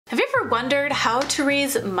Have you ever wondered how to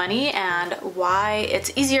raise money and why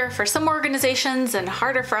it's easier for some organizations and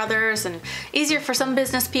harder for others, and easier for some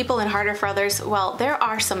business people and harder for others? Well, there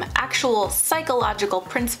are some actual psychological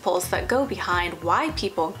principles that go behind why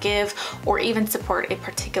people give or even support a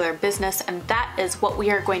particular business, and that is what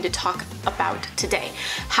we are going to talk about today.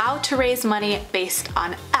 How to raise money based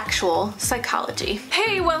on actual psychology.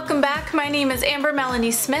 Hey, welcome back. My name is Amber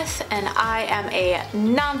Melanie Smith, and I am a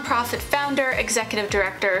nonprofit founder, executive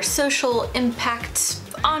director, social impact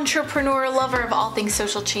entrepreneur, lover of all things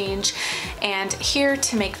social change, and here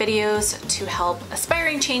to make videos to help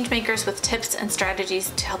aspiring change makers with tips and strategies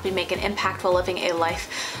to help you make an impact while living a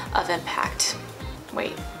life of impact.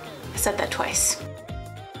 Wait, I said that twice.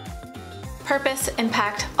 Purpose,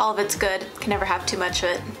 impact, all of it's good. Can never have too much of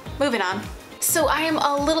it. Moving on. So I am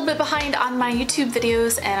a little bit behind on my YouTube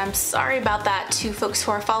videos, and I'm sorry about that to folks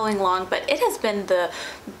who are following along, but it has been the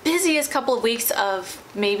busiest couple of weeks of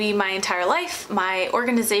maybe my entire life. My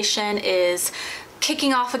organization is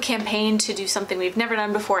kicking off a campaign to do something we've never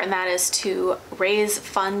done before, and that is to raise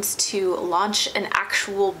funds to launch an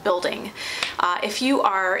actual building. If you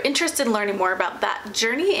are interested in learning more about that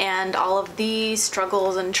journey and all of the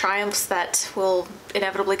struggles and triumphs that will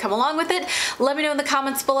inevitably come along with it, let me know in the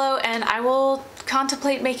comments below and I will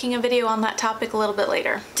contemplate making a video on that topic a little bit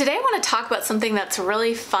later. Today I want to talk about something that's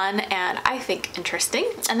really fun and I think interesting,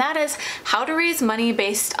 and that is how to raise money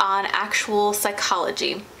based on actual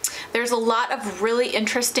psychology. There's a lot of really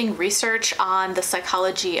interesting research on the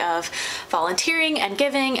psychology of volunteering and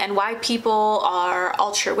giving and why people are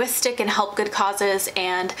altruistic and help good causes,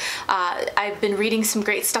 and I've been reading some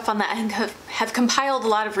great stuff on that and have compiled a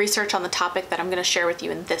lot of research on the topic that I'm going to share with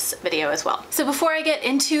you in this video as well. So before I get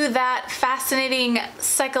into that fascinating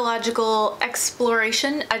psychological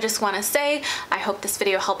exploration, I just want to say I hope this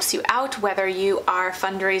video helps you out, whether you are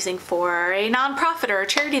fundraising for a nonprofit or a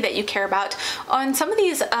charity that you care about. On some of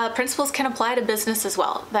these principles can apply to business as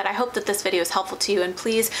well. That I hope that this video is helpful to you, and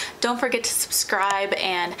please don't forget to subscribe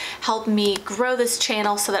and help me grow this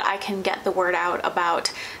channel so that I can get the word out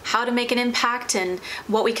about how to make an impact and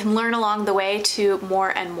what we can learn along the way to more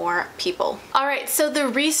and more people. Alright, so the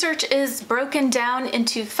research is broken down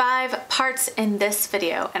into 5 parts in this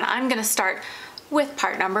video, and I'm going to start with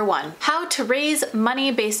part number 1. How to raise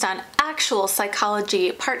money based on actual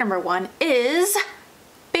psychology. Part number 1 is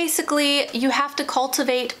basically, you have to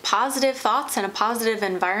cultivate positive thoughts and a positive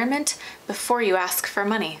environment before you ask for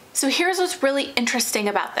money. So here's what's really interesting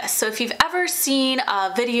about this. So if you've ever seen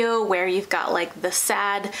a video where you've got like the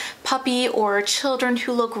sad puppy or children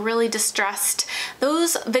who look really distressed,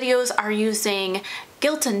 those videos are using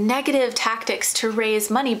guilt and negative tactics to raise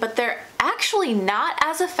money, but they're actually not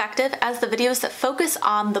as effective as the videos that focus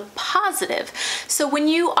on the positive. So when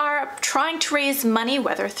you are trying to raise money,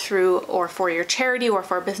 whether through or for your charity or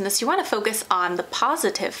for a business, you want to focus on the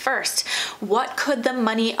positive first. What could the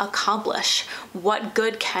money accomplish? What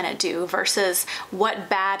good can it do versus what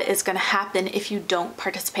bad is going to happen if you don't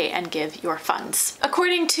participate and give your funds?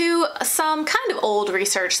 According to some kind of old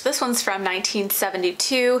research, this one's from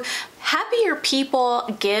 1972, happier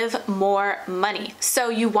people give more money. So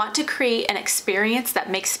you want to create an experience that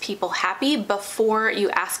makes people happy before you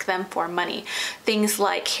ask them for money. Things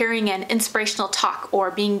like hearing an inspirational talk,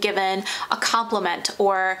 or being given a compliment,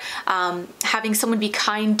 or having someone be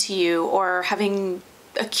kind to you, or having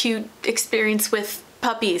a cute experience with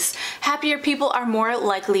puppies. Happier people are more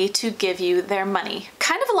likely to give you their money.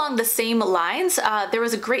 Kind of along the same lines, there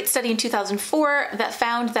was a great study in 2004 that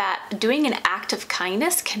found that doing an act of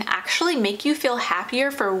kindness can actually make you feel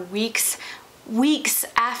happier for weeks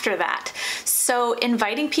after that. So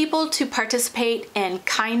inviting people to participate in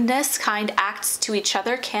kindness, kind acts to each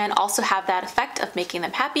other can also have that effect of making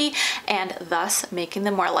them happy and thus making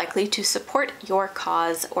them more likely to support your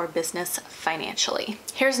cause or business financially.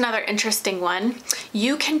 Here's another interesting one.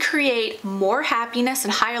 You can create more happiness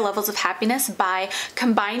and higher levels of happiness by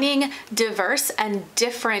combining diverse and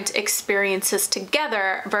different experiences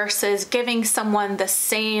together versus giving someone the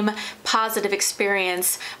same positive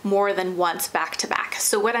experience more than once back to back.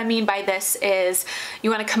 So what I mean by this is you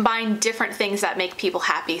want to combine different things that make people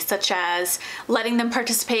happy, such as letting them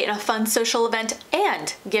participate in a fun social event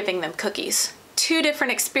and giving them cookies. 2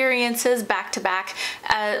 different experiences back to back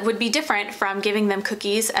would be different from giving them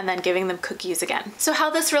cookies and then giving them cookies again. So how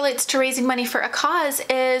this relates to raising money for a cause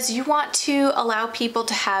is you want to allow people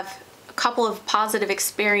to have a couple of positive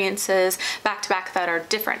experiences back to back that are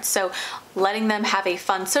different. So letting them have a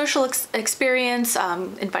fun social experience,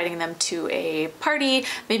 inviting them to a party,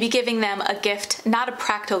 maybe giving them a gift, not a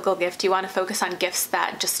practical gift. You want to focus on gifts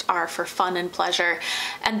that just are for fun and pleasure.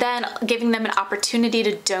 And then giving them an opportunity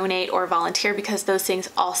to donate or volunteer, because those things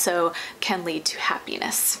also can lead to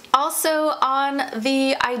happiness. Also, on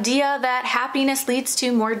the idea that happiness leads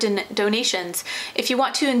to more donations. If you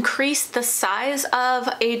want to increase the size of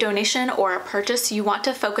a donation or a purchase, you want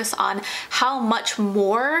to focus on how much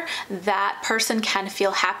more that person can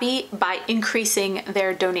feel happy by increasing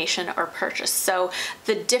their donation or purchase. So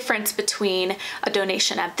the difference between a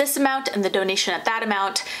donation at this amount and the donation at that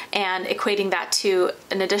amount, and equating that to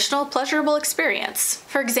an additional pleasurable experience.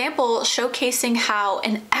 For example, showcasing how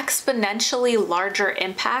an exponentially larger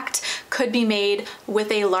impact could be made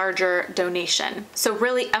with a larger donation. So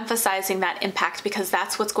really emphasizing that impact, because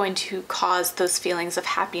that's what's going to cause those feelings of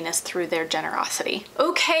happiness through their generosity.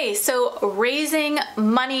 Okay, so raising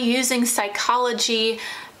money using psychology.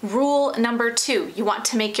 Rule number 2, you want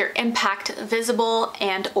to make your impact visible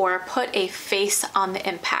and or put a face on the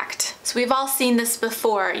impact. So we've all seen this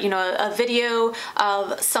before, you know, a video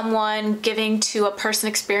of someone giving to a person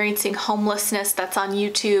experiencing homelessness that's on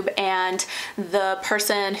YouTube, and the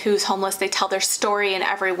person who's homeless, they tell their story and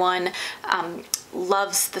everyone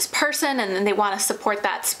loves this person, and then they want to support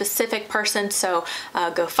that specific person. So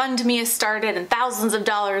GoFundMe is started and thousands of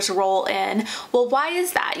dollars roll in. Well, why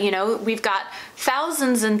is that? You know, we've got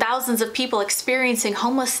thousands and thousands of people experiencing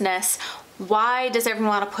homelessness. Why does everyone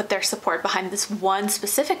want to put their support behind this one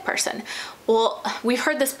specific person? Well, we've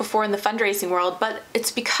heard this before in the fundraising world, but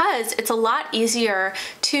it's because it's a lot easier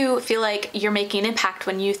to feel like you're making an impact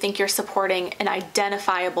when you think you're supporting an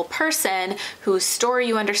identifiable person whose story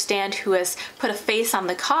you understand, who has put a face on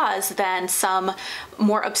the cause, than some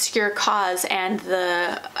more obscure cause and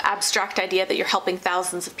the abstract idea that you're helping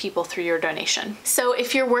thousands of people through your donation. So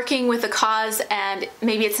if you're working with a cause and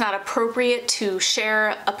maybe it's not appropriate to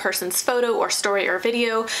share a person's photo or story or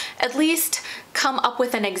video, at least come up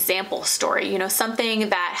with an example story, you know, something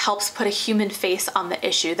that helps put a human face on the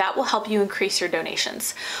issue. That will help you increase your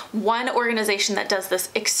donations. One organization that does this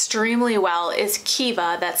extremely well is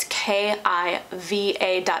Kiva, that's KIVA.org.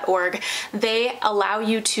 They allow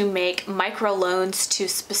you to make microloans to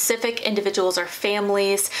specific individuals or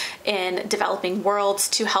families in developing worlds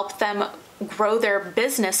to help them grow their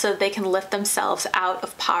business so that they can lift themselves out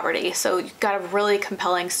of poverty. So you've got a really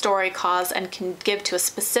compelling story, cause, and can give to a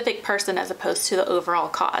specific person as opposed to the overall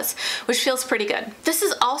cause, which feels pretty good. This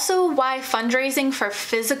is also why fundraising for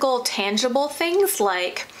physical, tangible things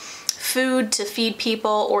like food to feed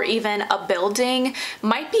people or even a building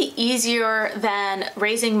might be easier than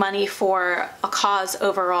raising money for a cause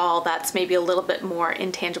overall that's maybe a little bit more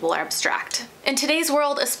intangible or abstract. In today's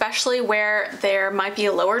world, especially where there might be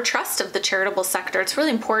a lower trust of the charitable sector, it's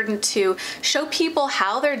really important to show people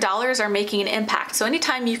how their dollars are making an impact. So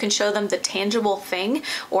anytime you can show them the tangible thing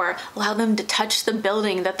or allow them to touch the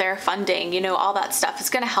building that they're funding, you know, all that stuff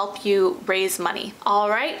is going to help you raise money. All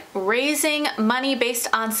right, raising money based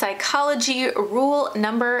on psychology. Rule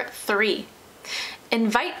number 3.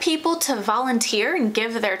 Invite people to volunteer and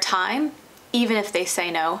give their time, even if they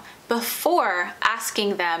say no, before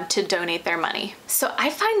asking them to donate their money. So I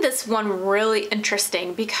find this one really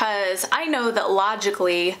interesting because I know that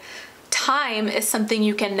logically, time is something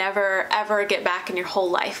you can never ever get back in your whole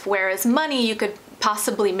life, whereas money you could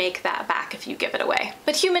possibly make that back if you give it away.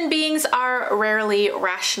 But human beings are rarely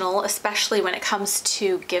rational, especially when it comes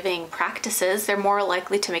to giving practices. They're more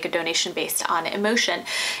likely to make a donation based on emotion.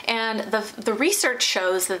 And the research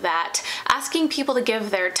shows that asking people to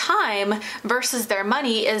give their time versus their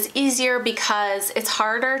money is easier because it's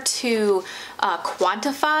harder to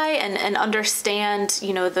quantify and understand,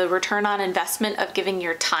 you know, the return on investment of giving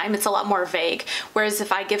your time. It's a lot more vague. Whereas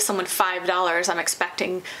if I give someone $5, I'm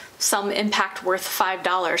expecting some impact worth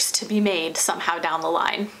 $5 to be made somehow down the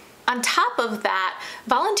line. On top of that,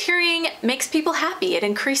 volunteering makes people happy. It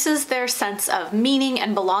increases their sense of meaning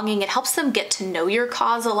and belonging. It helps them get to know your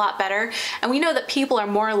cause a lot better. And we know that people are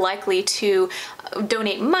more likely to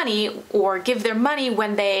donate money or give their money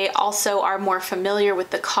when they also are more familiar with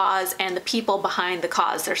the cause and the people behind the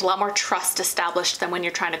cause. There's a lot more trust established than when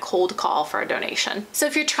you're trying to cold call for a donation. So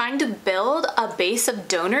if you're trying to build a base of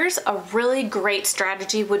donors, a really great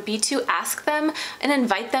strategy would be to ask them and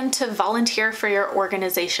invite them to volunteer for your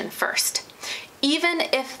organization first. Even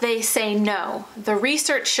if they say no, the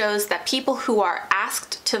research shows that people who are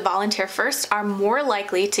asked to volunteer first are more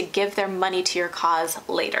likely to give their money to your cause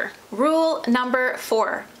later. Rule number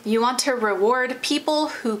 4, You want to reward people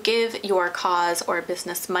who give your cause or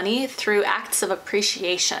business money through acts of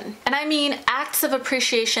appreciation. And I mean acts of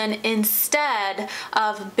appreciation instead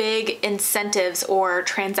of big incentives or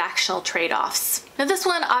transactional trade-offs. Now this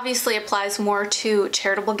one obviously applies more to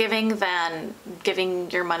charitable giving than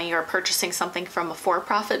giving your money or purchasing something from a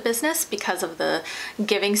for-profit business because of the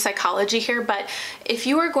giving psychology here. But if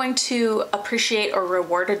you are going to appreciate or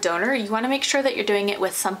reward a donor, you want to make sure that you're doing it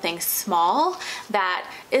with something small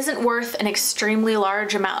that isn't worth an extremely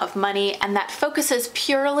large amount of money and that focuses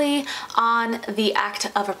purely on the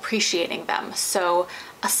act of appreciating them. So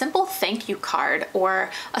a simple thank you card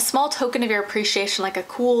or a small token of your appreciation, like a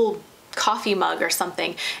cool coffee mug or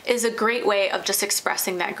something, is a great way of just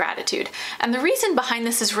expressing that gratitude. And the reason behind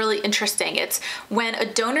this is really interesting. It's when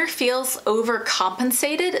a donor feels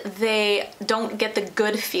overcompensated, they don't get the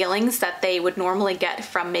good feelings that they would normally get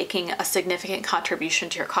from making a significant contribution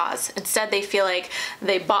to your cause. Instead, they feel like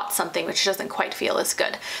they bought something, which doesn't quite feel as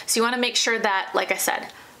good. So you want to make sure that, like I said,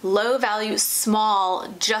 low value, small,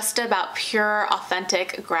 just about pure,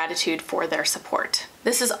 authentic gratitude for their support.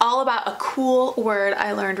 This is all about a cool word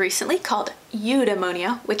I learned recently called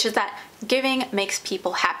eudaimonia, which is that giving makes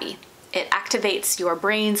people happy. It activates your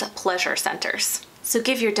brain's pleasure centers. So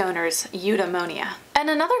give your donors eudaimonia. And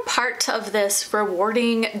another part of this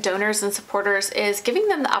rewarding donors and supporters is giving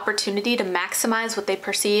them the opportunity to maximize what they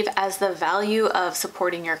perceive as the value of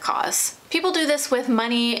supporting your cause. People do this with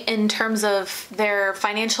money in terms of their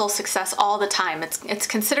financial success all the time. It's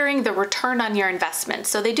considering the return on your investment.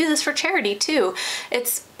 So they do this for charity too.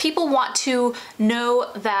 People want to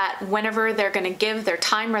know that whenever they're going to give their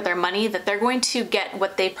time or their money, that they're going to get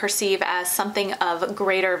what they perceive as something of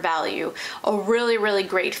greater value. A really, really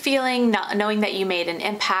great feeling, knowing that you made an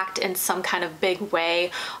impact in some kind of big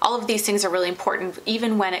way. All of these things are really important,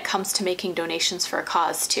 even when it comes to making donations for a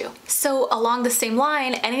cause too. So along the same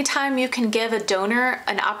line, anytime you can give a donor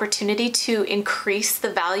an opportunity to increase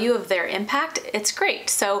the value of their impact, it's great.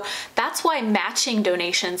 So that's why matching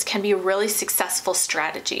donations can be a really successful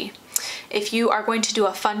strategy. If you are going to do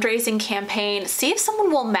a fundraising campaign, see if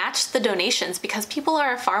someone will match the donations, because people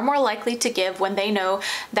are far more likely to give when they know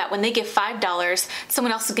that when they give $5,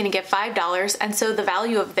 someone else is going to give $5, and so the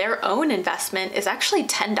value of their own investment is actually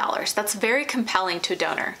 $10. That's very compelling to a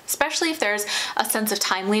donor, especially if there's a sense of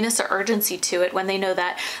timeliness or urgency to it when they know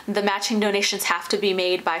that the matching donations have to be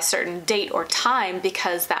made by a certain date or time,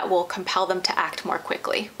 because that will compel them to act more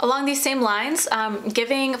quickly. Along these same lines,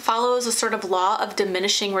 giving follows a sort of law of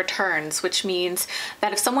diminishing returns, which means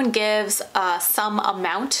that if someone gives some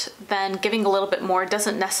amount, then giving a little bit more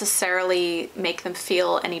doesn't necessarily make them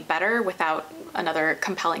feel any better without another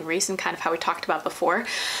compelling reason, kind of how we talked about before.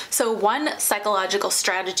 So one psychological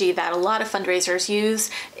strategy that a lot of fundraisers use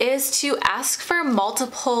is to ask for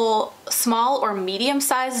multiple small or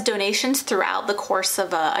medium-sized donations throughout the course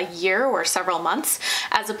of a year or several months,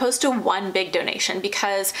 as opposed to one big donation,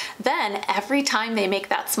 because then every time they make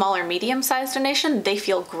that small or medium-sized donation, they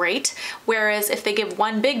feel great. Whereas if they give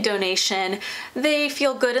one big donation, they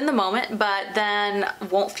feel good in the moment, but then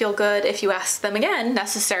won't feel good if you ask them again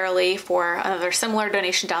necessarily for another similar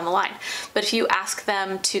donation down the line. But if you ask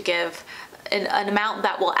them to give an amount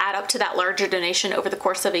that will add up to that larger donation over the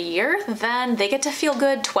course of a year, then they get to feel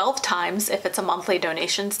good 12 times if it's a monthly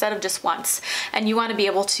donation instead of just once. And you want to be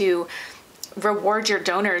able to reward your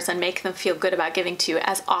donors and make them feel good about giving to you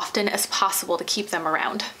as often as possible to keep them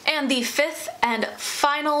around. And the fifth and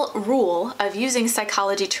final rule of using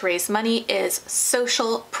psychology to raise money is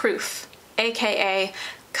social proof, aka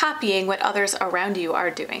copying what others around you are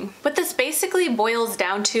doing. What this basically boils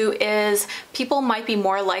down to is people might be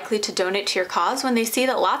more likely to donate to your cause when they see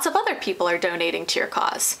that lots of other people are donating to your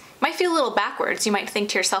cause. Might feel a little backwards. You might think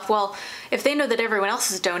to yourself, well, if they know that everyone else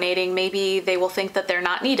is donating, maybe they will think that they're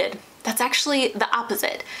not needed. That's actually the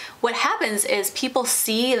opposite. What happens is people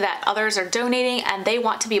see that others are donating and they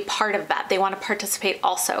want to be a part of that. They want to participate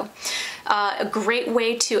also. A great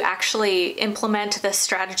way to actually implement this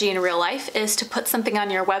strategy in real life is to put something on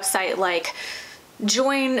your website like,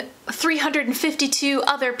 join 352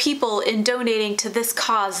 other people in donating to this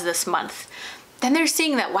cause this month. Then they're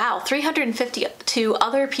seeing that, wow, 352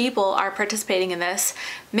 other people are participating in this.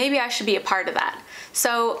 Maybe I should be a part of that.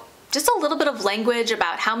 So just a little bit of language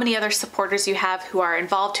about how many other supporters you have who are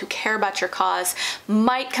involved, who care about your cause,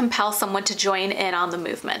 might compel someone to join in on the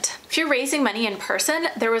movement. If you're raising money in person,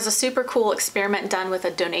 there was a super cool experiment done with a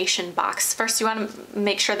donation box. First, you want to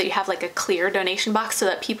make sure that you have like a clear donation box so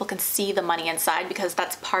that people can see the money inside, because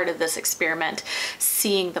that's part of this experiment,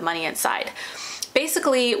 seeing the money inside.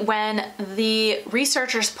 Basically, when the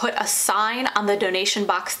researchers put a sign on the donation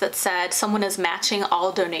box that said someone is matching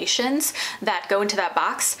all donations that go into that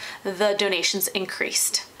box, the donations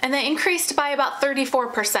increased. And they increased by about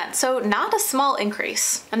 34%, so not a small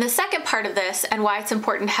increase. And the second part of this, and why it's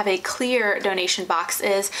important to have a clear donation box,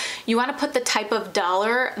 is you want to put the type of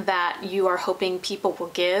dollar that you are hoping people will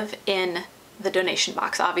give in the donation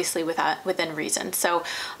box, obviously within reason. So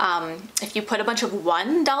if you put a bunch of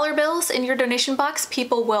 $1 bills in your donation box,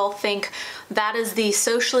 people will think that is the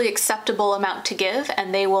socially acceptable amount to give,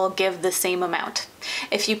 and they will give the same amount.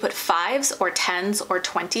 If you put 5s or 10s or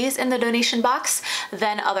 20s in the donation box,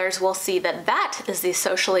 then others will see that that is the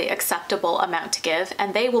socially acceptable amount to give,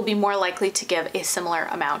 and they will be more likely to give a similar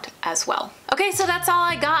amount as well. Okay, so that's all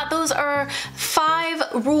I got. Those are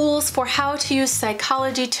 5 rules for how to use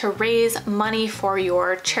psychology to raise money for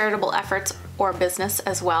your charitable efforts or business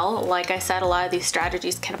as well. Like I said, a lot of these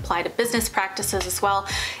strategies can apply to business practices as well.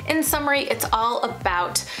 In summary, it's all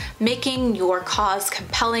about making your cause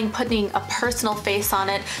compelling, putting a personal face on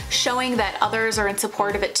it, showing that others are in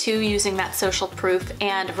support of it too, using that social proof,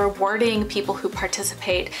 and rewarding people who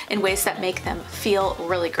participate in ways that make them feel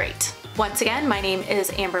really great. Once again, my name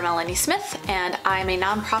is Amber Melanie Smith, and I'm a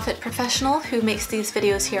nonprofit professional who makes these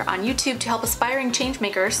videos here on YouTube to help aspiring change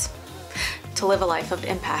makers to live a life of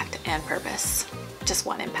impact and purpose. Just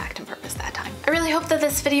one impact and purpose that time. I really hope that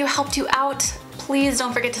this video helped you out. Please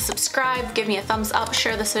don't forget to subscribe, give me a thumbs up,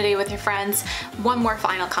 share this video with your friends. One more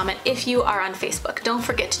final comment, if you are on Facebook, don't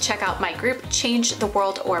forget to check out my group, Change the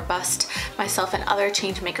World or Bust. Myself and other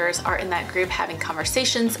change makers are in that group having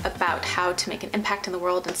conversations about how to make an impact in the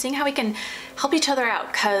world and seeing how we can help each other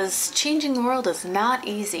out, because changing the world is not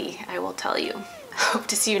easy, I will tell you. Hope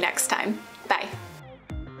to see you next time. Bye.